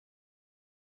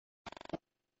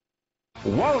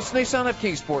Wallace Nissan of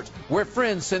Kingsport, where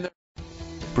friends send their...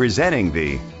 Presenting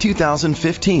the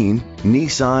 2015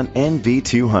 Nissan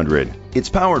NV200. It's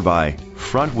powered by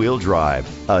front-wheel drive,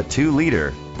 a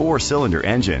 2-liter, 4-cylinder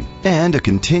engine, and a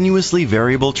continuously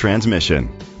variable transmission.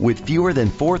 With fewer than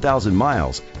 4,000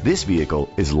 miles, this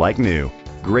vehicle is like new.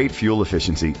 Great fuel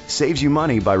efficiency saves you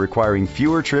money by requiring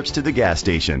fewer trips to the gas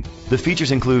station. The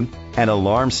features include an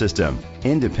alarm system,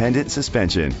 independent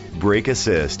suspension, brake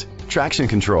assist, traction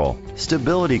control,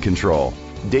 stability control,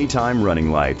 daytime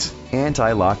running lights,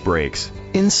 anti-lock brakes.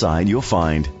 Inside you'll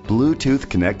find Bluetooth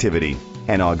connectivity,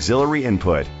 an auxiliary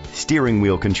input, steering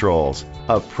wheel controls,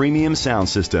 a premium sound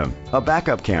system, a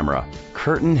backup camera,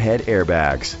 curtain head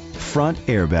airbags, front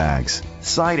airbags,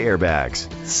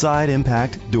 side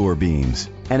impact door beams,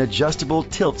 an adjustable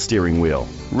tilt steering wheel.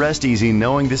 Rest easy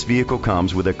knowing this vehicle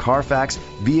comes with a Carfax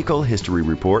Vehicle History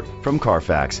Report from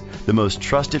Carfax, the most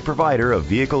trusted provider of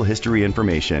vehicle history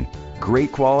information.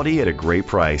 Great quality at a great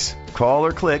price. Call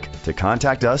or click to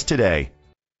contact us today.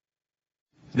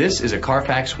 This is a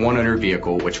Carfax One Owner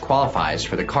vehicle which qualifies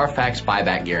for the Carfax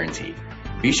Buyback Guarantee.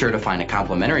 Be sure to find a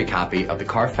complimentary copy of the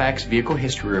Carfax Vehicle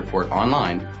History Report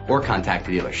online or contact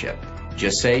the dealership.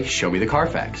 Just say, "Show me the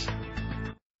Carfax."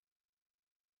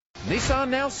 Nissan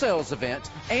Now Sales event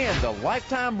and the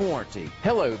lifetime warranty.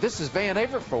 Hello, this is Van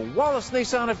Averitt for Wallace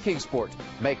Nissan of Kingsport.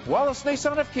 Make Wallace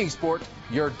Nissan of Kingsport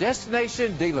your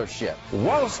destination dealership.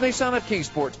 Wallace Nissan of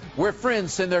Kingsport, where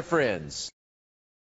friends send their friends.